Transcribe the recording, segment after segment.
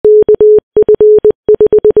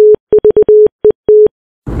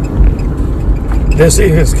This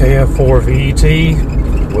is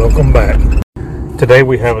KF4VET. Welcome back. Today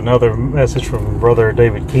we have another message from Brother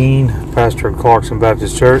David Keene, pastor of Clarkson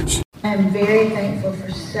Baptist Church. I'm very thankful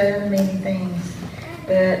for so many things,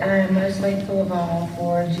 but I am most thankful of all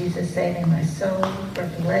for Jesus saving my soul, for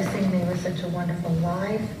blessing me with such a wonderful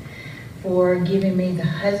life, for giving me the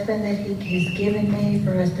husband that He's given me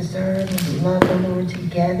for us to serve and love the Lord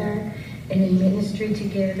together and in ministry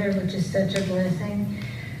together, which is such a blessing.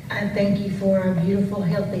 I thank you for our beautiful,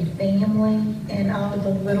 healthy family and all of the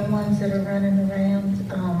little ones that are running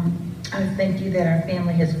around. I thank you that our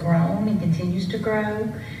family has grown and continues to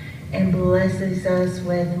grow and blesses us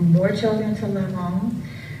with more children to love on.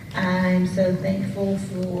 I'm so thankful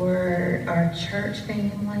for our church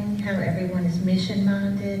family, how everyone is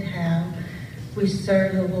mission-minded, how we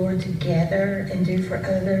serve the Lord together and do for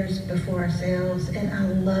others before ourselves. And I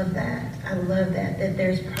love that. I love that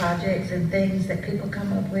there's projects and things that people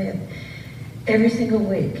come up with every single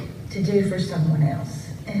week to do for someone else.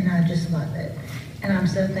 And I just love it. And I'm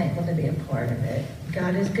so thankful to be a part of it.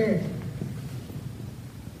 God is good.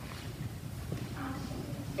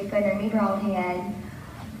 It's under me Broadhead.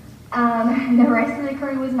 The rest of the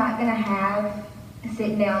crew was not going to have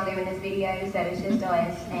sitting down doing this video, so it's just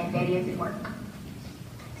us, and Daddy is at work.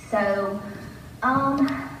 So,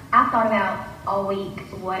 I thought about all week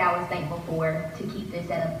what I was thankful for to keep this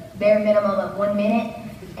at a bare minimum of 1 minute,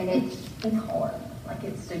 and it's hard, like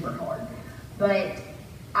it's super hard. But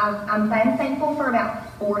I'm thankful for about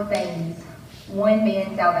 4 things. One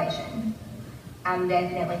being salvation. I'm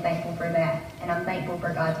definitely thankful for that, and I'm thankful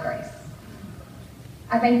for God's grace.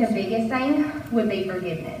 I think the biggest thing would be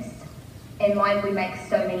forgiveness. In life, we make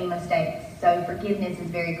so many mistakes, so forgiveness is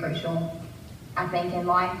very crucial, I think, in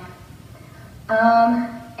life.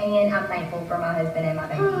 And I'm thankful for my husband and my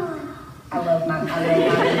babies. I love my baby.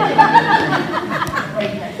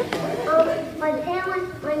 My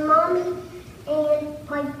parents, my mommy, and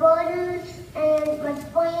my brothers, and my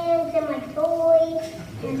friends, and my toys,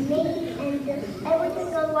 and me, and just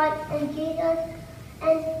everything I like, and Jesus,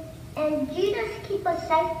 and Jesus keep us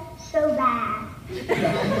safe so bad.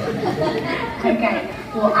 Okay,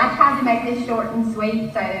 well, I tried to make this short and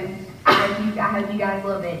sweet, so I hope you guys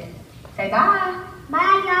love it. Say bye.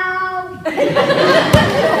 Bye, y'all.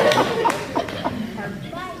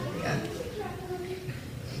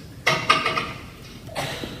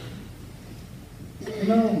 You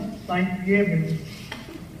know, Thanksgiving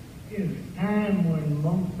is a time when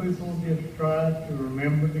most people just try to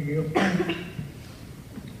remember to give thanks.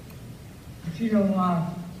 But you know,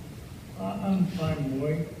 I'm the same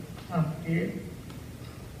way. I forget.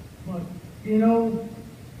 But, you know,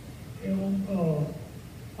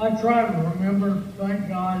 I try to remember, thank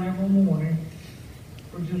God every morning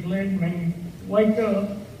for just letting me wake up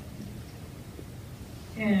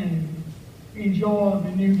and enjoy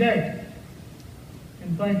the new day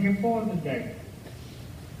and thank Him for the day.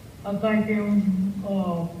 I thank Him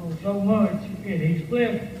for so much that He's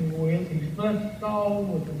blessed me with. He's blessed us all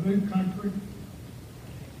with a good country.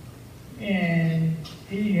 And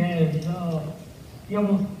He has given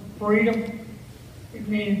us freedom that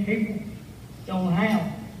many people don't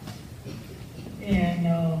have. And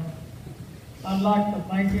I'd like to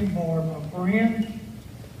thank Him for my friends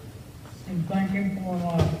and thank Him for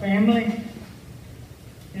my family.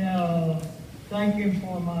 Thank Him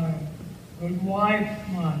for my good wife,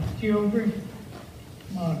 my children,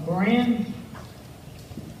 my grands.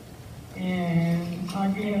 And I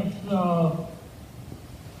guess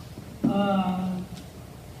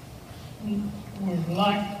would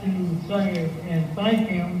like to say and thank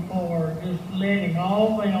Him for just letting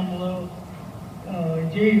all them love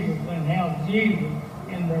Jesus and have Jesus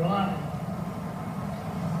in their life.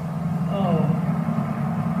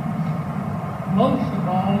 Most of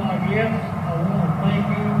all, I guess, I want to thank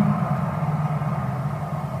Him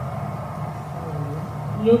for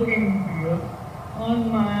looking good on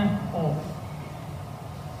my fault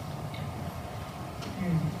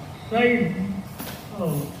and saving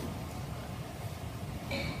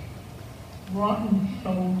rotten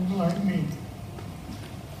souls like me.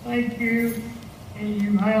 Thank you, and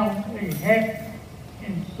you have a happy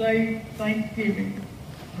and safe Thanksgiving.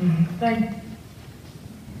 Thank you.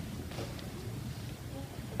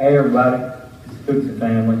 Hey everybody, it's Cooksey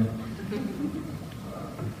family.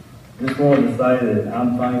 Just wanted to say that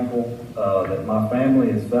I'm thankful that my family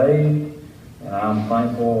is saved, and I'm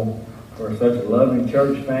thankful for such a loving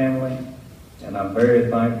church family, and I'm very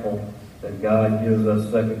thankful that God gives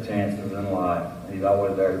us second chances in life. He's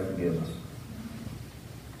always there to forgive us.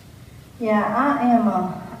 Yeah,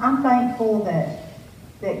 I'm thankful that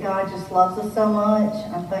God just loves us so much.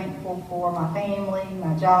 I'm thankful for my family,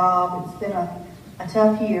 my job. It's been a a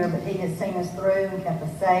tough year, but He has seen us through and kept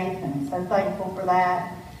us safe, and I'm so thankful for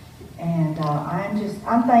that. And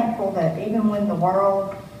I'm thankful that even when the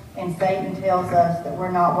world and Satan tells us that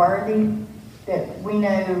we're not worthy, that we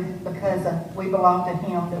know because we belong to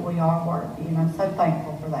Him that we are worthy, and I'm so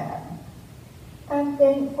thankful for that. I'm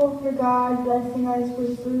thankful for God blessing us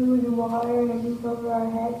with food and water and a roof over our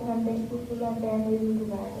heads, and I'm thankful for my family who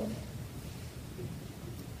provided.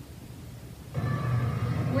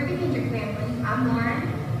 We're the Kendrick family. I'm Lauren.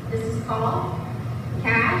 This is Paul,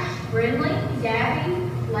 Cash, Brinley, Gabby,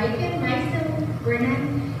 Lakin, Mason, Brennan,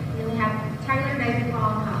 and then we have Taylor, David,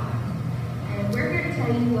 Paul, and Colin. And we're here to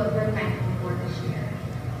tell you what we're thankful for this year.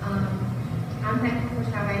 I'm thankful for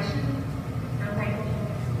salvation. I'm thankful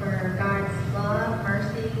for God's love,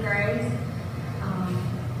 mercy, grace. I'm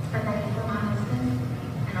thankful for my husband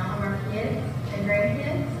and all of our kids and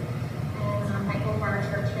grandkids. And I'm thankful for our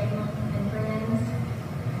church family and friends.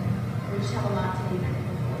 We just have a lot to be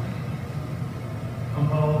thankful for. I'm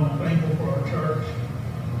Paul, and I'm thankful for our church.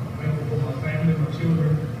 I'm thankful for my family, my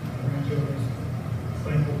children, my grandchildren. I'm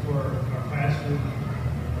thankful for our pastor,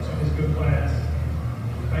 Sunday school class.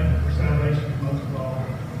 I'm thankful for salvation, most of all,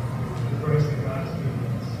 the grace that God has given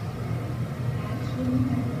us.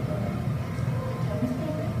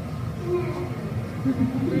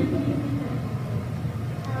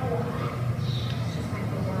 Just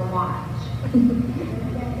thankful for a watch.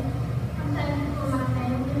 I'm thankful for my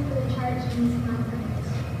family, for the church, and my friends.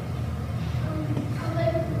 I'm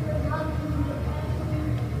thankful for God and the pastor and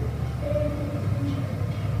the church.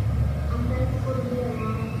 I'm thankful to be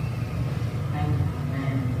alive.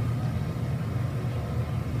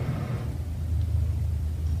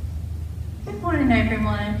 Good morning,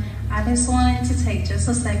 everyone. I just wanted to take just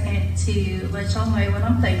a second to let y'all know what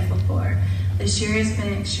I'm thankful for. This year has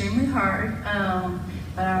been extremely hard,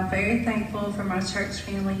 but I'm very thankful for my church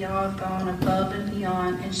family. Y'all have gone above and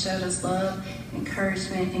beyond and showed us love,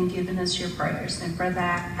 encouragement, and given us your prayers. And for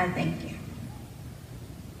that, I thank you.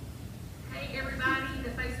 Hey everybody,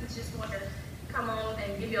 the Faces just want to come on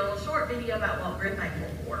and give you a little short video about what we're thankful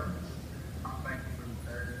for. I'm thankful for the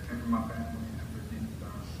church and for my family and for Jesus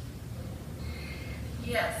Christ.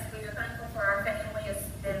 Yes, we are thankful for our family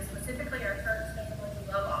and specifically our church family.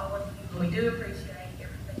 We love all of you. We do appreciate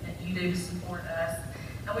everything that you do to support us.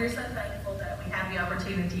 And we're so thankful that we have the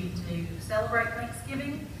opportunity to celebrate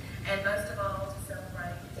Thanksgiving and most of all to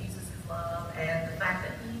celebrate Jesus' love and the fact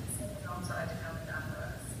that He sent His own Son to come and die for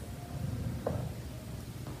us.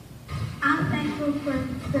 I'm thankful for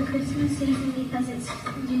the Christmas season because it's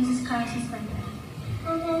Jesus Christ's birthday.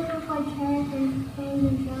 I'm thankful for church and friends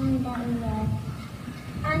and family that we love.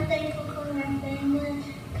 I'm thankful for my family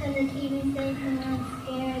because it keeps me safe and I'm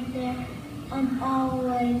scared. They're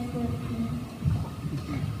always with me.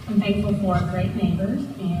 I'm thankful for great neighbors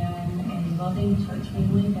and a loving church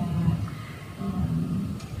family that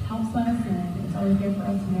helps us and is always there for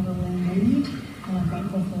us whenever we're in need. And I'm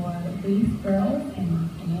thankful for these girls and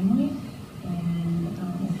family and the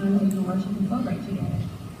time that we can worship and celebrate together.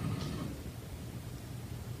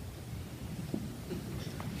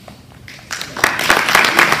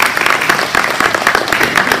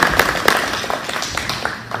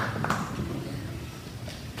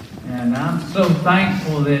 And I'm so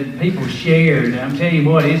thankful that people shared. I'm telling you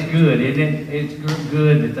what, it's good, isn't it? It's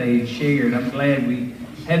good that they shared. I'm glad we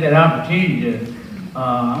had that opportunity to.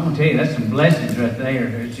 I want to tell you, that's some blessings right there.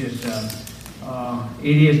 It's just,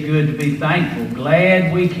 it is good to be thankful.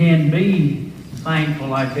 Glad we can be thankful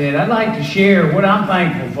like that. I'd like to share what I'm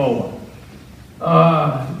thankful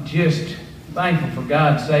for. Just thankful for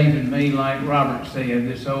God saving me, like Robert said,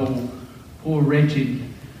 this old poor wretched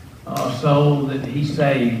soul that He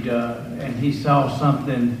saved, and He saw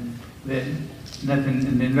something that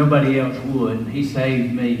nobody else would. He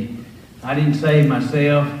saved me. I didn't save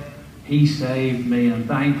myself. He saved me. I'm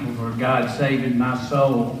thankful for God saving my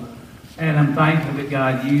soul. And I'm thankful that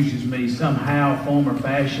God uses me somehow, form, or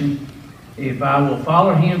fashion. If I will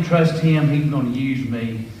follow Him, trust Him, He's going to use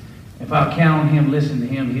me. If I count on Him, listen to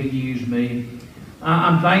Him, He'll use me.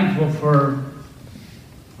 I'm thankful for,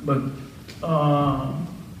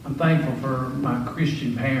 I'm thankful for my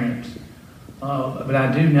Christian parents. But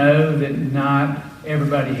I do know that not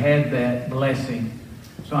everybody had that blessing.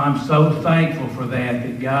 So I'm so thankful for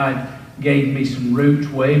that God gave me some roots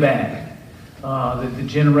way back. That the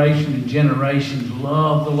generation and generations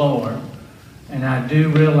love the Lord. And I do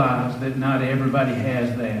realize that not everybody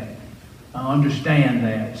has that. I understand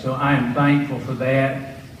that. So I am thankful for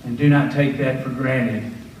that and do not take that for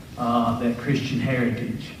granted, that Christian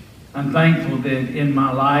heritage. I'm thankful that in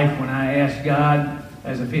my life when I asked God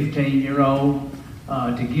as a 15-year-old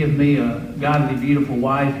to give me a godly, beautiful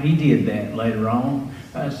wife. He did that later on.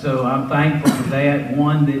 So I'm thankful for that.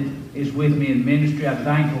 One that is with me in ministry. I'm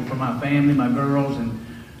thankful for my family, my girls,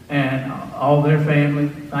 and all their family.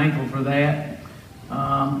 Thankful for that.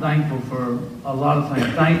 I'm thankful for a lot of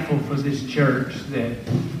things. Thankful for this church that,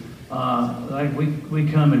 like we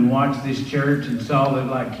come and watch this church and saw that,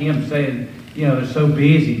 like Kim said, you know, they're so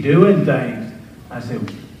busy doing things. I said,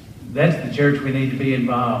 that's the church we need to be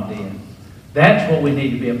involved in. That's what we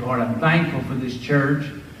need to be a part of. I'm thankful for this church.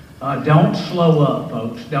 Don't slow up,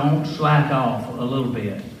 folks. Don't slack off a little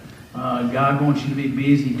bit. God wants you to be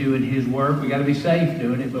busy doing His work. We got to be safe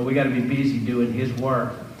doing it, but we got to be busy doing His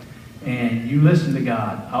work. And you listen to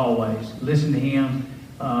God always. Listen to Him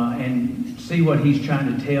and see what He's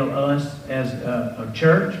trying to tell us as a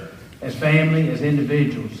church, as family, as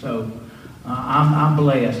individuals. So I'm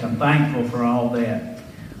blessed. I'm thankful for all that.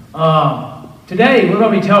 Today we're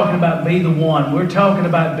going to be talking about Be the One. We're talking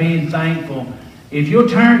about being thankful. If you'll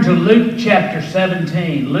turn to Luke chapter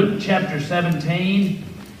 17. Luke chapter 17.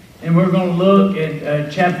 And we're going to look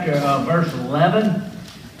at verse 11.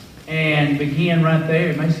 And begin right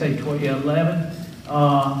there. It may say 11.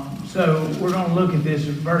 So we're going to look at this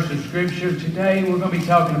verse of Scripture. Today we're going to be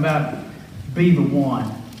talking about be the one.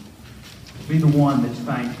 Be the one that's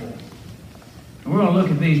thankful. And we're going to look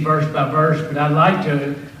at these verse by verse, but I'd like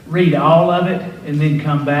to read all of it and then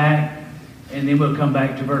come back. And then we'll come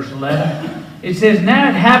back to verse 11. It says, Now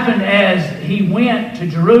it happened as he went to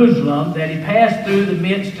Jerusalem that he passed through the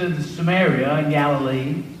midst of Samaria in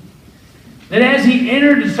Galilee, that as he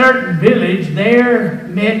entered a certain village, there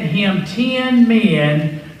met him 10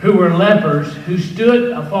 men who were lepers, who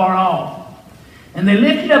stood afar off. And they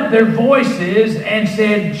lifted up their voices and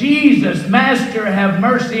said, Jesus, Master, have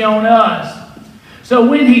mercy on us. So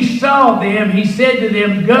when he saw them, he said to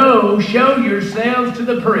them, Go, show yourselves to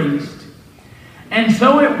the priest. And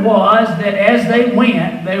so it was that as they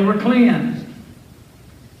went, they were cleansed.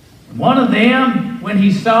 One of them, when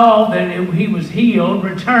he saw that he was healed,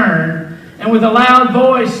 returned, and with a loud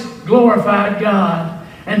voice glorified God,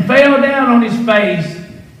 and fell down on his face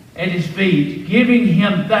at his feet, giving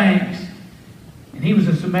him thanks. And he was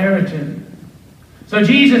a Samaritan. So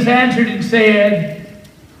Jesus answered and said,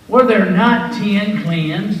 Were there not 10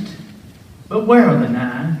 cleansed? But where are the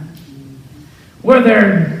 9? Were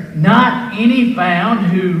there not any found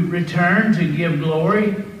who returned to give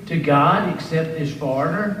glory to God except this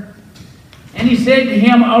foreigner? And he said to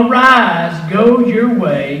him, Arise, go your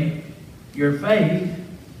way. Your faith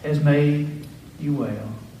has made you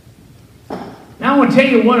well. Now I want to tell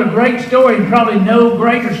you what a great story, and probably no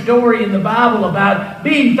greater story in the Bible about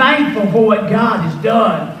being thankful for what God has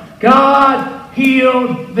done. God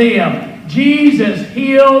healed them. Jesus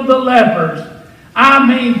healed the lepers. I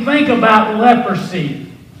mean, think about leprosy.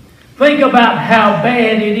 Think about how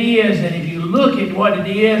bad it is, and if you look at what it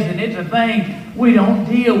is, and it's a thing we don't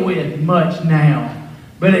deal with much now.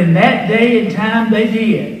 But in that day and time, they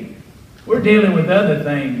did. We're dealing with other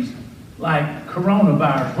things like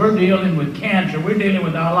coronavirus. We're dealing with cancer. We're dealing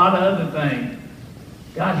with a lot of other things.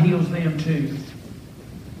 God heals them too.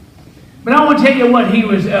 But I want to tell you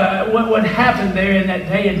what what happened there in that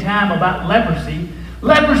day and time about leprosy.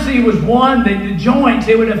 Leprosy was one that the joints,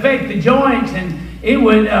 it would affect the joints, and it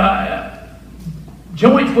would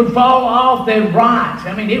joints would fall off, they'd rot.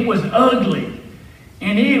 I mean, it was ugly,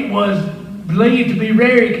 and it was believed to be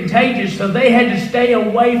very contagious, so they had to stay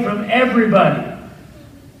away from everybody.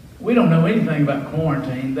 We don't know anything about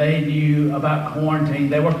quarantine. They knew about quarantine.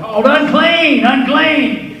 They were called unclean,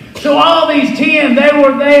 unclean. So all these 10, they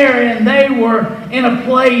were there, and they were in a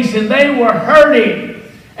place, and they were hurting,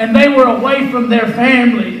 and they were away from their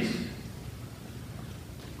families.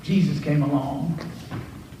 Jesus came along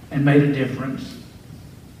and made a difference.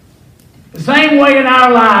 The same way in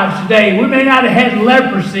our lives today, we may not have had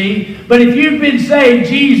leprosy, but if you've been saved,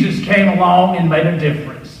 Jesus came along and made a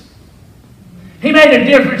difference. He made a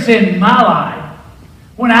difference in my life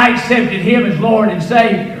when I accepted Him as Lord and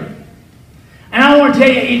Savior. And I want to tell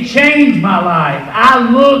you, it changed my life. I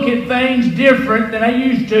look at things different than I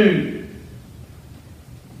used to.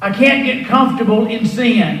 I can't get comfortable in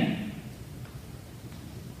sin.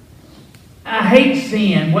 I hate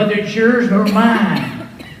sin, whether it's yours or mine.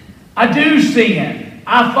 I do sin.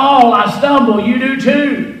 I fall, I stumble. You do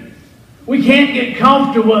too. We can't get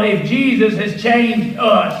comfortable if Jesus has changed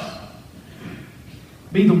us.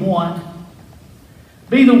 Be the one.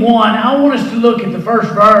 Be the one. I want us to look at the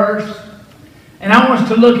first verse. And I want us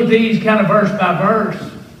to look at these kind of verse by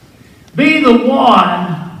verse. Be the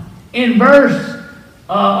one. In verse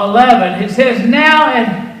 11, it says, Now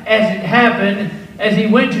as it happened, as he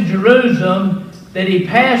went to Jerusalem, that he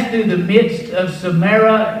passed through the midst of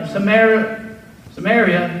Samaria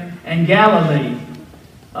and Galilee.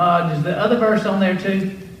 Is the other verse on there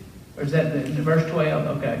too? Or is that the verse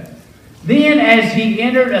 12? Okay. Then as he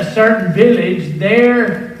entered a certain village,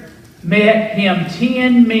 there met him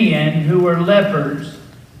 10 men who were lepers,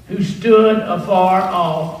 who stood afar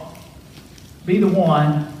off. Be the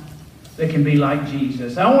one that can be like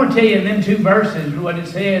Jesus. I want to tell you in them two verses what it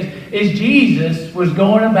says is Jesus was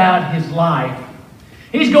going about his life.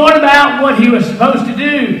 He's going about what he was supposed to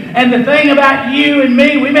do. And the thing about you and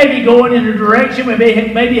me, we may be going in a direction, we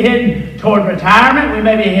may be heading toward retirement, we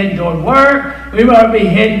may be heading toward work, we might be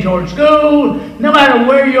heading toward school. No matter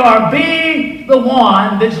where you are, be the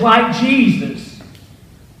one that's like Jesus,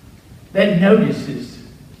 that notices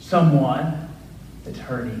someone that's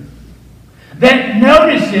hurting, that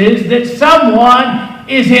notices that someone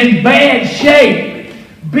is in bad shape.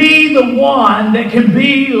 Be the one that can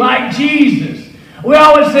be like Jesus. We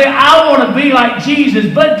always say, I want to be like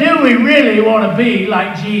Jesus, but do we really want to be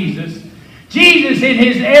like Jesus? Jesus, in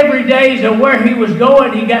his everydays of where he was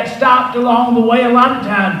going, he got stopped along the way a lot of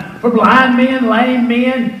times for blind men, lame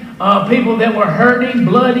men, people that were hurting,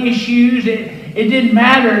 blood issues. It didn't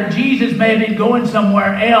matter. Jesus may have been going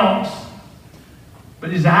somewhere else,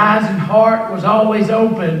 but his eyes and heart was always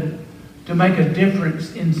open to make a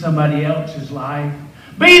difference in somebody else's life.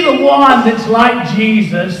 Be the one that's like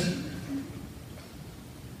Jesus,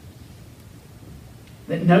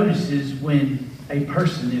 that notices when a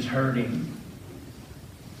person is hurting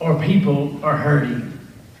or people are hurting.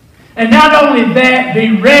 And not only that,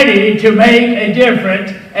 be ready to make a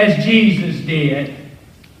difference as Jesus did.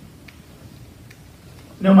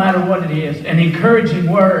 No matter what it is. An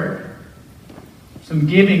encouraging word, some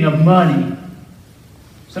giving of money,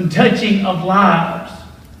 some touching of lives.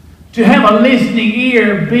 To have a listening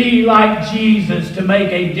ear, be like Jesus to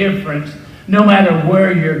make a difference. No matter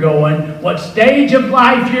where you're going, what stage of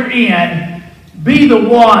life you're in, be the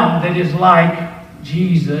one that is like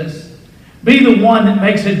Jesus. Be the one that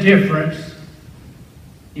makes a difference.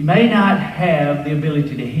 You may not have the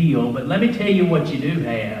ability to heal, but let me tell you what you do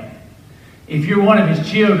have. If you're one of his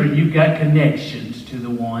children, you've got connections to the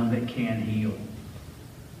one that can heal.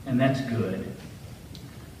 And that's good.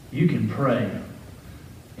 You can pray,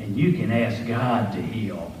 and you can ask God to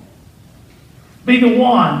heal. Be the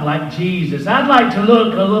one like Jesus. I'd like to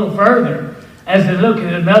look a little further as I look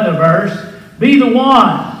at another verse. Be the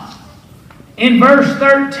one. In verse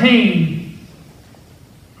 13,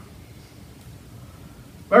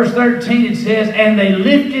 it says, and they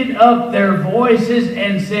lifted up their voices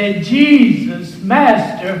and said, Jesus,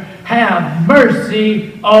 Master, have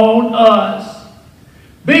mercy on us.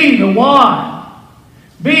 Be the one.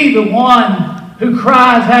 Be the one who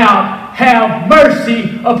cries out, have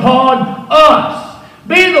mercy upon us.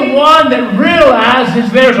 Be the one that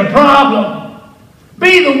realizes there's a problem.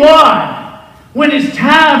 Be the one when it's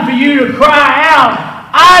time for you to cry out,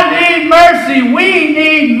 I need mercy. We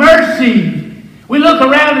need mercy. We look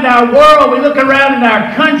around in our world. We look around in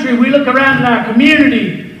our country. We look around in our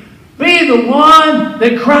community. Be the one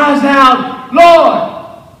that cries out, Lord,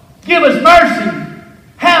 give us mercy.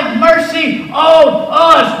 Have mercy on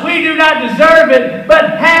us. We do not deserve it,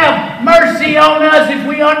 but have mercy on us if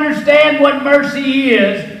we understand what mercy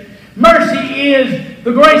is. Mercy is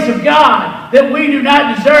the grace of God that we do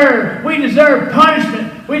not deserve. We deserve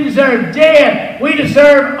punishment. We deserve death. We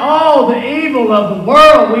deserve all the evil of the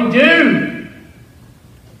world. We do.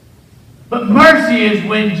 But mercy is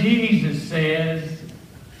when Jesus says,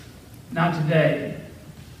 not today.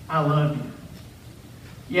 I love you.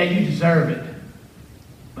 Yeah, you deserve it.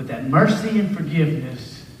 But that mercy and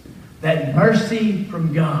forgiveness, that mercy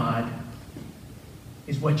from God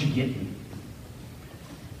is what you're getting.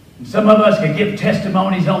 And some of us could give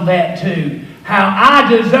testimonies on that too. How I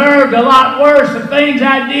deserved a lot worse, the things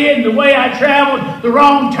I did, the way I traveled, the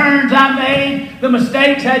wrong turns I made, the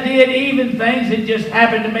mistakes I did, even things that just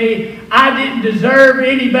happened to me. I didn't deserve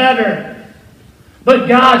any better. But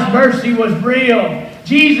God's mercy was real.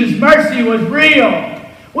 Jesus' mercy was real.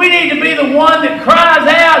 We need to be the one that cries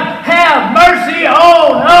out, have mercy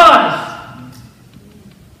on us.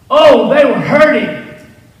 Oh, they were hurting.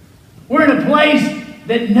 We're in a place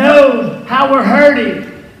that knows how we're hurting.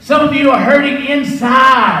 Some of you are hurting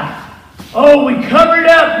inside. Oh, we covered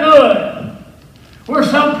up good. We're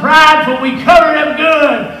so prideful, we covered up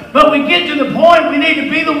good. But we get to the point we need to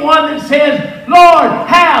be the one that says, Lord,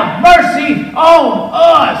 have mercy on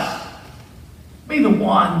us. Be the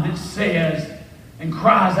one that says, and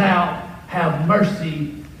cries out, have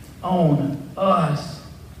mercy on us.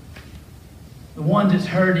 The one that's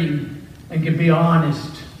hurting and can be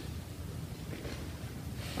honest.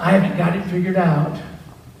 I haven't got it figured out.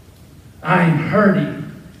 I am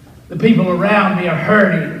hurting. The people around me are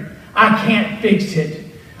hurting. I can't fix it.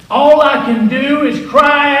 All I can do is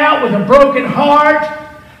cry out with a broken heart,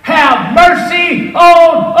 have mercy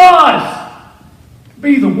on us.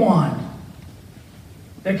 Be the one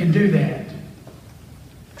that can do that.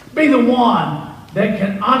 Be the one that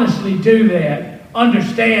can honestly do that.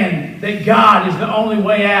 Understand that God is the only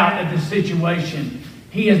way out of this situation.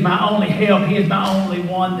 He is my only help. He is my only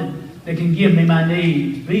one that can give me my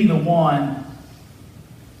needs. Be the one.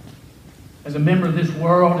 As a member of this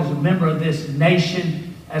world, as a member of this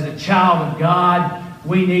nation, as a child of God,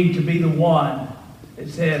 we need to be the one that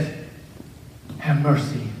says, have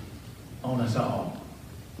mercy on us all.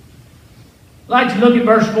 I'd like to look at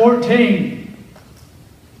verse 14.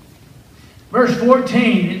 Verse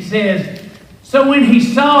 14, it says, so when he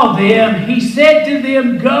saw them, he said to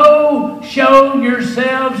them, go show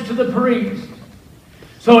yourselves to the priest.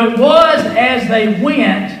 So it was as they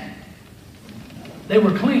went, they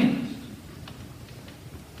were cleansed.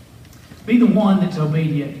 Be the one that's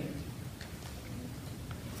obedient.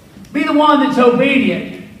 Be the one that's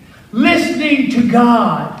obedient. Listening to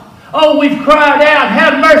God. Oh, we've cried out,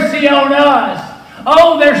 have mercy on us.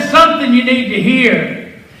 Oh, there's something you need to hear.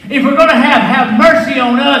 If we're going to have mercy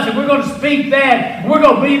on us, if we're going to speak that, we're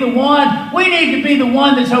going to be the one, we need to be the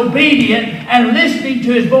one that's obedient and listening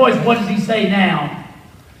to his voice. What does he say now?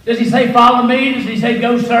 Does he say, follow me? Does he say,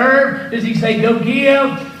 go serve? Does he say, go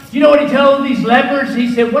give? You know what he told these lepers?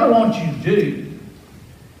 He said, what I want you to do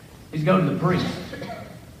is go to the priest.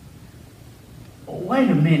 Oh, wait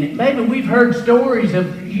a minute. Maybe we've heard stories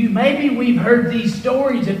of you. Maybe we've heard these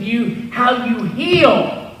stories of you, how you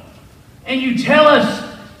heal. And you tell us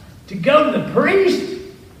to go to the priest?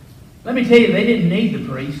 Let me tell you, they didn't need the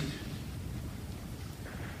priest.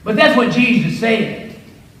 But that's what Jesus said.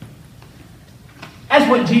 That's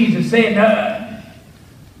what Jesus said.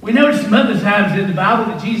 We notice some other times in the Bible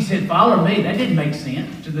that Jesus said, follow me. That didn't make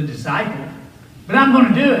sense to the disciples. But I'm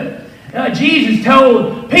going to do it. Jesus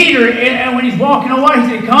told Peter, and when he's walking on water, he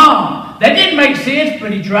said, come. That didn't make sense,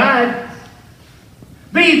 but he tried.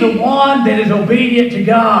 Be the one that is obedient to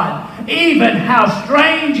God, even how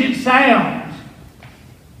strange it sounds.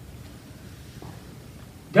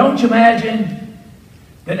 Don't you imagine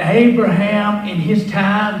that Abraham in his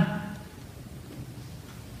time,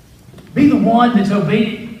 be the one that's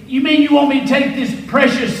obedient? You mean you want me to take this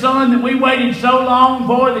precious son that we waited so long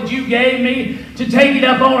for, that you gave me, to take it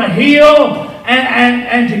up on a hill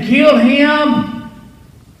and to kill him?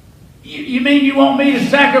 You mean you want me to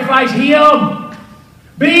sacrifice him?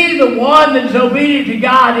 Be the one that is obedient to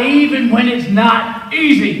God even when it's not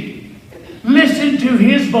easy. Listen to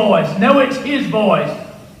his voice. Know it's his voice.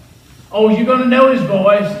 Oh, you're going to know his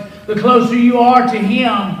voice. The closer you are to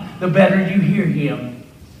him, the better you hear him.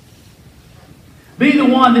 Be the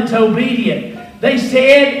one that's obedient. They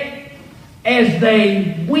said as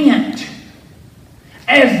they went,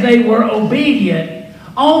 as they were obedient,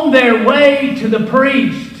 on their way to the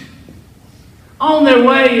priest. On their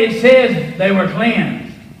way, it says they were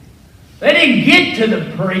cleansed. They didn't get to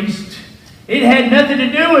the priest. It had nothing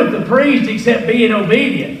to do with the priest except being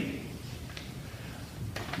obedient.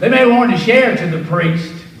 They may want to share to the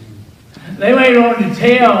priest. They may want to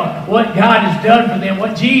tell what God has done for them,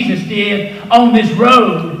 what Jesus did on this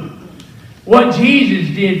road, what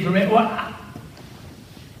Jesus did for me.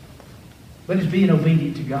 But it's being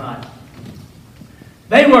obedient to God.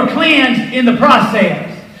 They were cleansed in the process.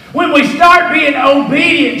 When we start being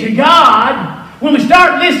obedient to God, when we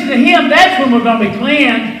start listening to him, that's when we're going to be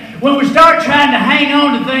cleansed. When we start trying to hang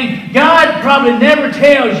on to things, God probably never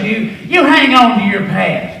tells you, you hang on to your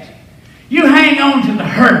past. You hang on to the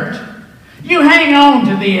hurt. You hang on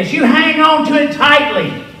to this. You hang on to it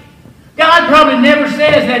tightly. God probably never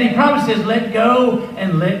says that. He probably says, let go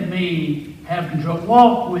and let me have control.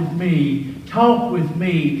 Walk with me. Talk with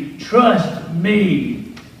me. Trust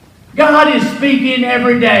me. God is speaking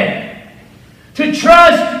every day. To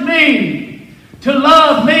trust me. To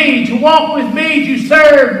love me. To walk with me. To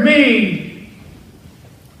serve me.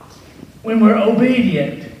 When we're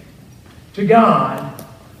obedient to God,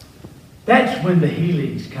 that's when the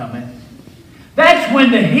healing's coming. That's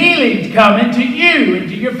when the healing's coming to you and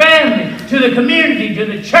to your family, to the community, to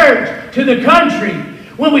the church, to the country.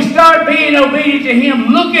 When we start being obedient to him,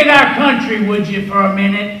 look at our country, would you, for a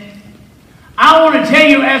minute? I want to tell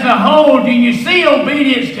you as a whole, do you see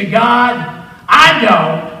obedience to God? I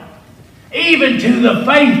don't. Even to the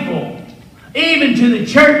faithful, even to the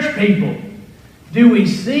church people. Do we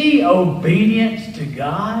see obedience to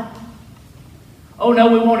God? Oh no,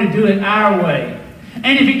 we want to do it our way.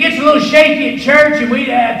 And if it gets a little shaky at church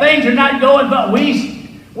and things are not going, but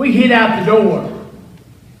we we head out the door.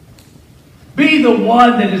 Be the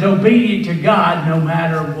one that is obedient to God no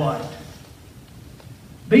matter what.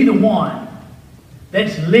 Be the one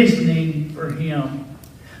that's listening for Him,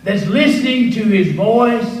 that's listening to His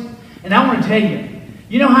voice. And I want to tell you,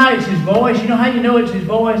 you know how it's His voice? You know how you know it's His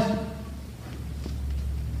voice?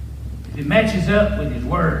 If it matches up with His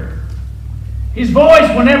Word. His voice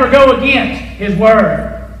will never go against His Word.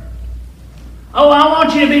 Oh, I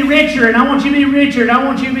want you to be richer, and I want you to be richer, and I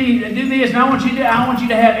want you to do this, and I want you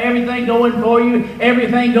to have everything going for you,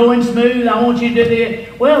 everything going smooth. I want you to do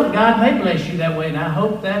this. Well, God may bless you that way, and I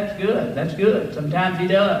hope that's good. That's good. Sometimes He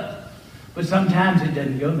does. But sometimes it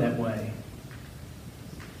doesn't go that way.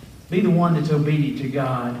 Be the one that's obedient to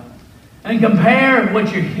God. And compare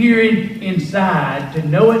what you're hearing inside to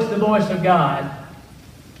know it's the voice of God.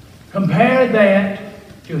 Compare that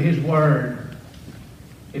to His Word.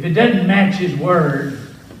 If it doesn't match His Word,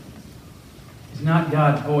 it's not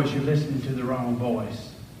God's voice. You're listening to the wrong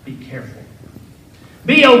voice. Be careful.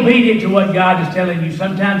 Be obedient to what God is telling you.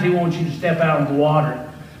 Sometimes He wants you to step out on the water.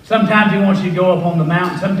 Sometimes He wants you to go up on the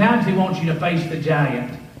mountain. Sometimes He wants you to face the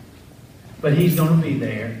giant. But He's going to be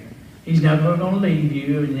there. He's never going to leave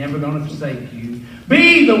you and never going to forsake you.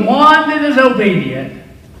 Be the one that is obedient.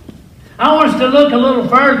 I want us to look a little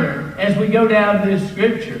further as we go down this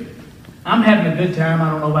scripture. I'm having a good time.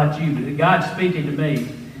 I don't know about you, but God's speaking to me.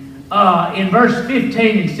 In verse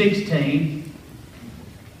 15 and 16,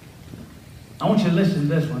 I want you to listen to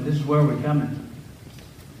this one. This is where we're coming.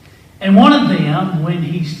 And one of them, when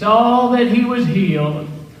he saw that he was healed,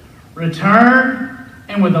 returned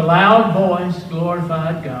and with a loud voice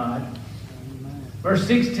glorified God. Verse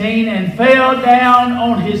 16, and fell down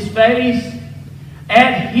on his face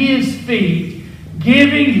at His feet,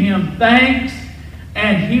 giving Him thanks.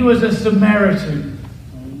 And he was a Samaritan.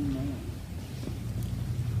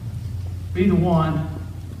 Be the one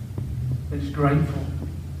that is grateful.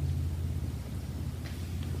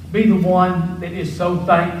 Be the one that is so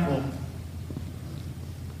thankful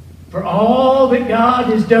for all that God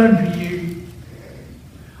has done for you.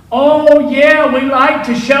 Oh, yeah, we like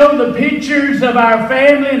to show the pictures of our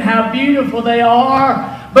family and how beautiful they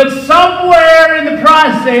are. But somewhere in the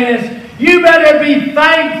process, you better be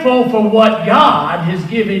thankful for what God has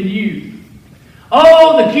given you.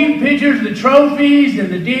 Oh, the cute pictures, the trophies, and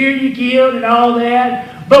the deer you killed and all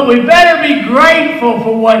that. But we better be grateful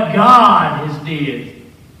for what God has did.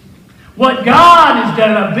 What God has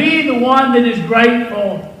done. Be the one that is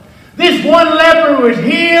grateful. This one leper was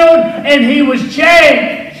healed and he was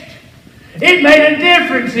changed. It made a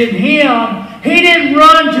difference in him. He didn't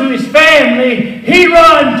run to his family. He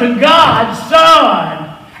ran to God's Son.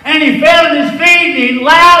 And he fell at His feet and he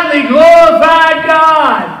loudly glorified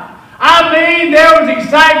God. I mean, there was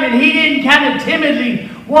excitement. He didn't kind of timidly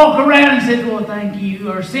walk around and say, well, thank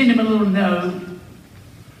you, or send him a little note.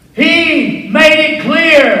 He made it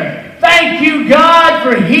clear, thank you, God,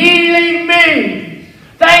 for healing me.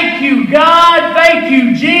 Thank you, God. Thank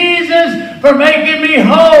you, Jesus, for making me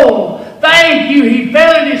whole. Thank you. He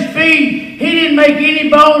fell at His feet. He didn't make any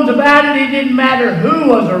bones about it. It didn't matter who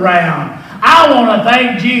was around. I want to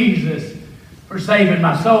thank Jesus for saving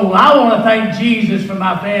my soul. I want to thank Jesus for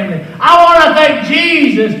my family. I want to thank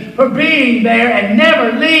Jesus for being there and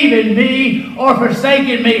never leaving me or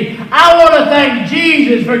forsaking me. I want to thank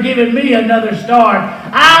Jesus for giving me another start.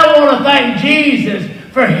 I want to thank Jesus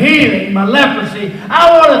for healing my leprosy.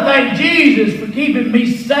 I want to thank Jesus for keeping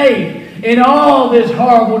me safe in all this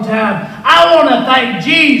horrible time. I want to thank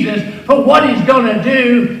Jesus for what He's going to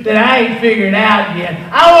do that I ain't figured out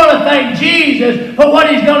yet. I want to thank Jesus for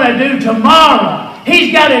what He's going to do tomorrow.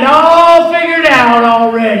 He's got it all figured out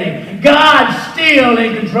already. God's still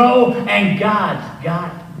in control, and God's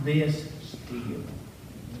got this still.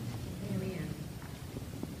 Amen.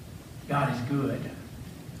 God is good.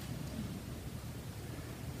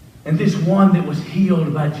 And this one that was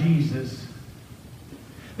healed by Jesus,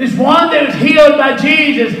 this one that was healed by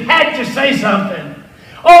Jesus had to say something.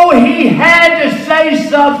 Oh, he had to say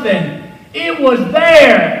something. It was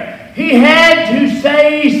there. He had to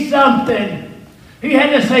say something. He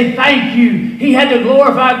had to say thank you. He had to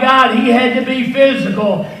glorify God. He had to be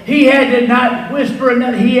physical. He had to not whisper and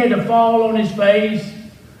that he had to fall on his face.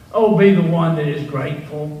 Oh, be the one that is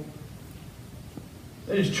grateful.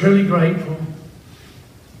 That is truly grateful.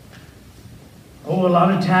 Oh, a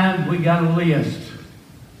lot of times we got a list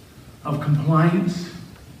of complaints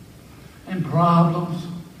and problems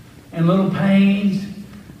and little pains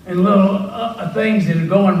and little things that are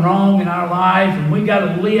going wrong in our life, and we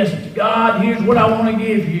got a list. God, here's what I want to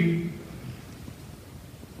give you.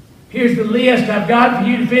 Here's the list I've got for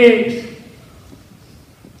you to fix.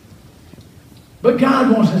 But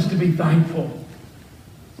God wants us to be thankful.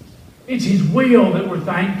 It's His will that we're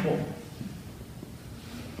thankful.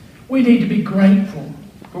 We need to be grateful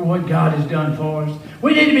for what God has done for us.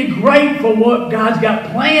 We need to be grateful for what God's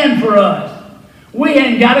got planned for us. We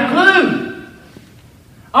ain't got a clue.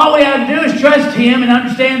 All we have to do is trust Him and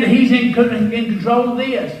understand that He's in control of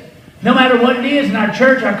this. No matter what it is in our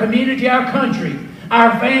church, our community, our country,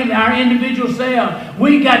 our family, our individual self,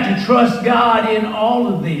 we got to trust God in all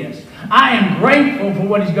of this. I am grateful for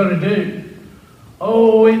what He's going to do.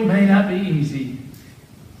 Oh, it may not be easy.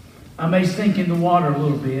 I may sink in the water a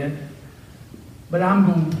little bit, but I'm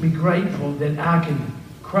going to be grateful that I can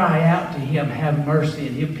cry out to Him, have mercy,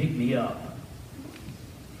 and He'll pick me up.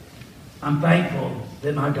 I'm thankful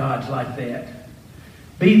that my God's like that.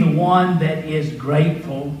 Be the one that is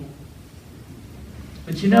grateful.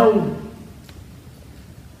 But you know,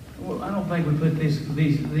 well, I don't think we put these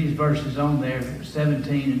verses on there,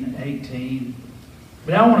 17 and 18.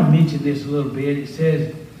 But I want to mention this a little bit. It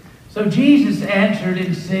says, so Jesus answered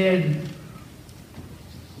and said,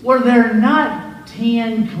 were there not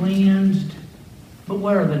 10 cleansed, but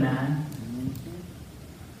where are the 9?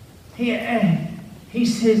 He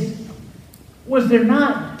says, was there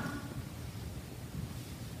not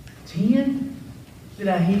 10 that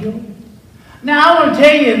I healed? Now, I want to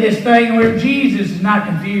tell you this thing where Jesus is not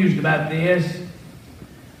confused about this.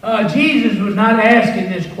 Jesus was not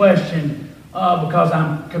asking this question because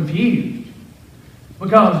I'm confused.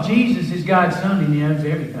 Because Jesus is God's Son and He knows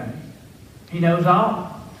everything. He knows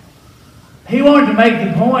all. He wanted to make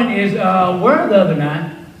the point is, where are the other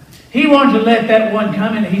 9? He wanted to let that one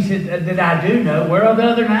come in. He said, that I do know. Where are the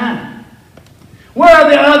other 9? Where are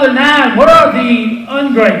the other 9? Where are the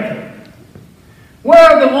ungrateful? Where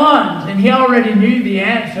are the ones? And He already knew the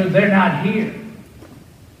answer. They're not here.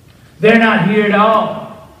 They're not here at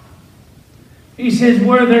all. He says,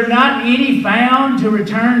 were there not any found to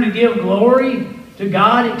return to give glory to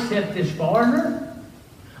God except this foreigner?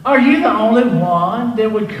 Are you the only one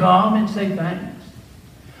that would come and say thanks?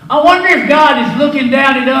 I wonder if God is looking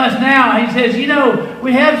down at us now. He says, you know,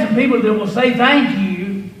 we have some people that will say thank you.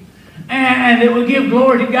 And that will give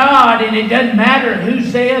glory to God, and it doesn't matter who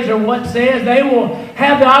says or what says. They will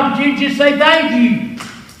have the opportunity to just say thank you.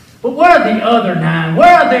 But where are the other 9?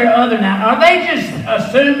 Where are their other 9? Are they just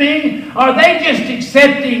assuming? Are they just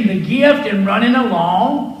accepting the gift and running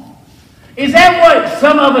along? Is that what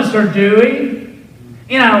some of us are doing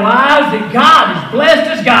in our lives? That God has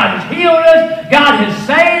blessed us, God has healed us, God has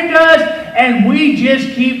saved us, and we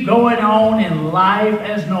just keep going on in life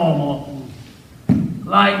as normal.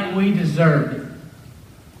 Like we deserved it.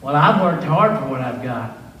 Well, I've worked hard for what I've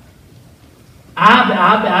got.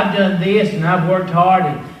 I've done this and I've worked hard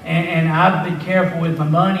and I've been careful with my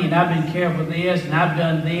money and I've been careful with this and I've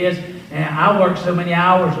done this and I work so many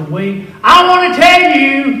hours a week. I want to tell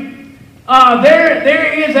you,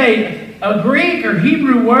 there is a Greek or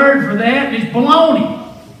Hebrew word for that. It's baloney.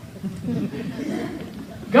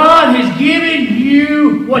 God has given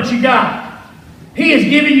you what you got. He has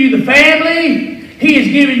given you the family. He has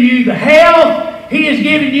given you the health. He has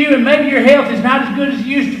given you, and maybe your health is not as good as it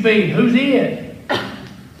used to be. Whose is?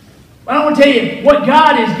 But I want to tell you, what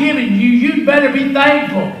God has given you, you better be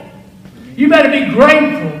thankful. You better be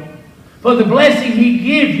grateful for the blessing He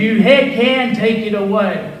gives you. Heck can take it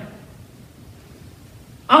away.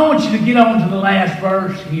 I want you to get on to the last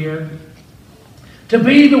verse here. To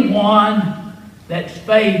be the one that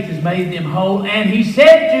faith has made them whole. And He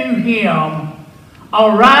said to him,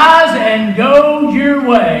 arise and go your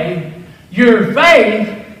way. Your faith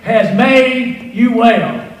has made you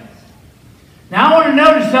well. Now I want to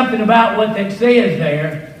notice something about what that says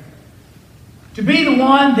there. To be the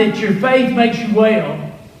one that your faith makes you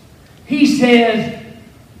well. He says,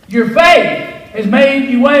 your faith has made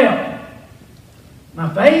you well. My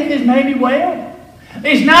faith has made me well.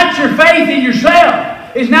 It's not your faith in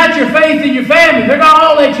yourself. It's not your faith in your family. They're going to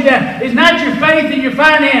all let you down. It's not your faith in your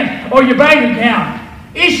finance or your bank account.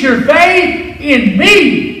 It's your faith in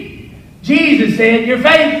me. Jesus said, your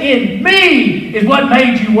faith in me is what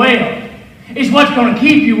made you well. It's what's going to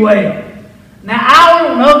keep you well. Now, I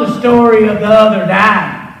don't know the story of the other 9.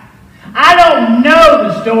 I don't know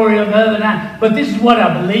the story of the other 9, but this is what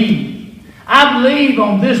I believe. I believe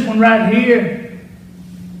on this one right here,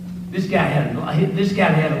 this guy had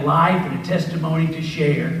a life and a testimony to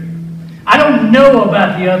share. I don't know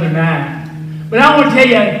about the other 9, but I want to tell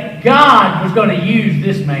you, God was going to use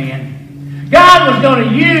this man. God was going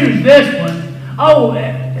to use this one. Oh,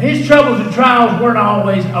 his troubles and trials weren't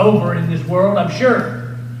always over in this world, I'm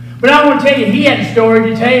sure. But I want to tell you, he had a story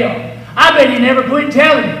to tell. I bet he never quit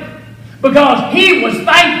telling it. Because he was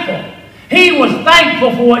thankful. He was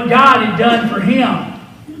thankful for what God had done for him.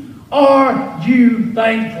 Are you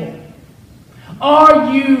thankful?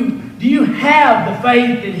 Do you have the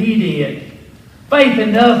faith that he did? Faith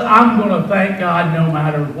enough, I'm going to thank God no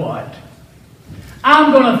matter what.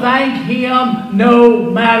 I'm going to thank him no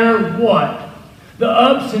matter what. The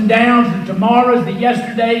ups and downs, the tomorrows, the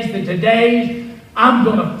yesterdays, the todays, I'm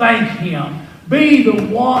going to thank him. Be the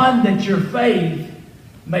one that your faith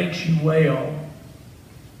makes you well.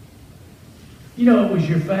 You know, it was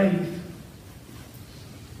your faith.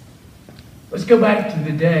 Let's go back to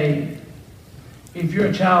the day. If you're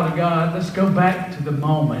a child of God, let's go back to the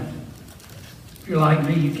moment. If you're like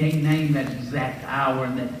me, you can't name that exact hour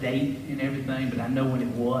and that date and everything, but I know when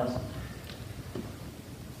it was.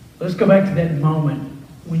 Let's go back to that moment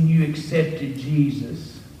when you accepted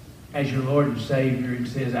Jesus as your Lord and Savior and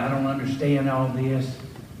says, I don't understand all this,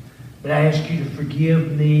 but I ask you to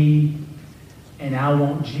forgive me, and I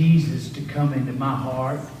want Jesus to come into my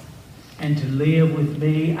heart and to live with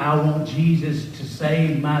me. I want Jesus to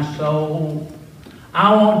save my soul.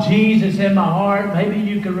 I want Jesus in my heart. Maybe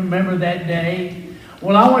you can remember that day.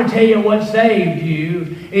 Well, I want to tell you what saved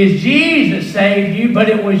you is Jesus saved you, but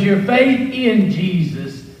it was your faith in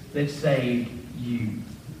Jesus that saved you.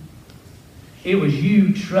 It was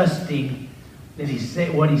you trusting that he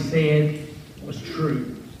said what he said was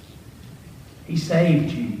true. He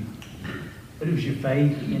saved you, but it was your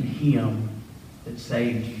faith in him that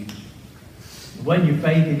saved you. It wasn't your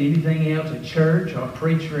faith in anything else, a church or a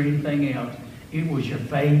preacher or anything else. It was your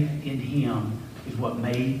faith in him is what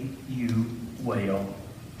made you well.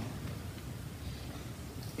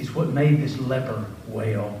 It's what made this leper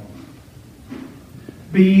well.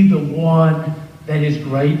 Be the one that is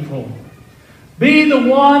grateful. Be the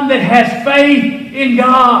one that has faith in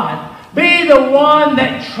God. Be the one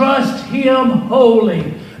that trusts him wholly.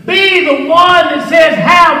 Be the one that says,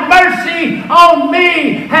 have mercy on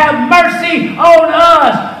me. Have mercy on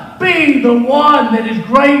us. Be the one that is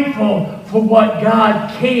grateful for what God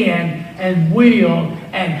can and will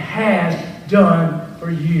and has done for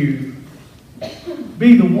you.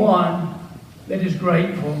 Be the one that is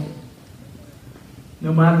grateful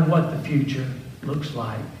no matter what the future looks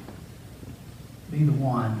like. Be the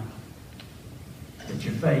one that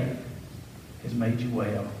your faith has made you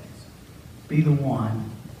well. Be the one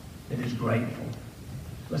that is grateful.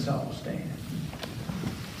 Let's all stand.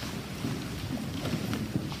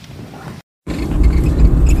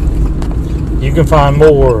 You can find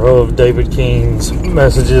more of David King's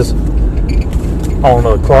messages on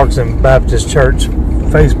the Clarkson Baptist Church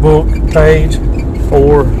Facebook page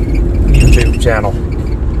or YouTube channel.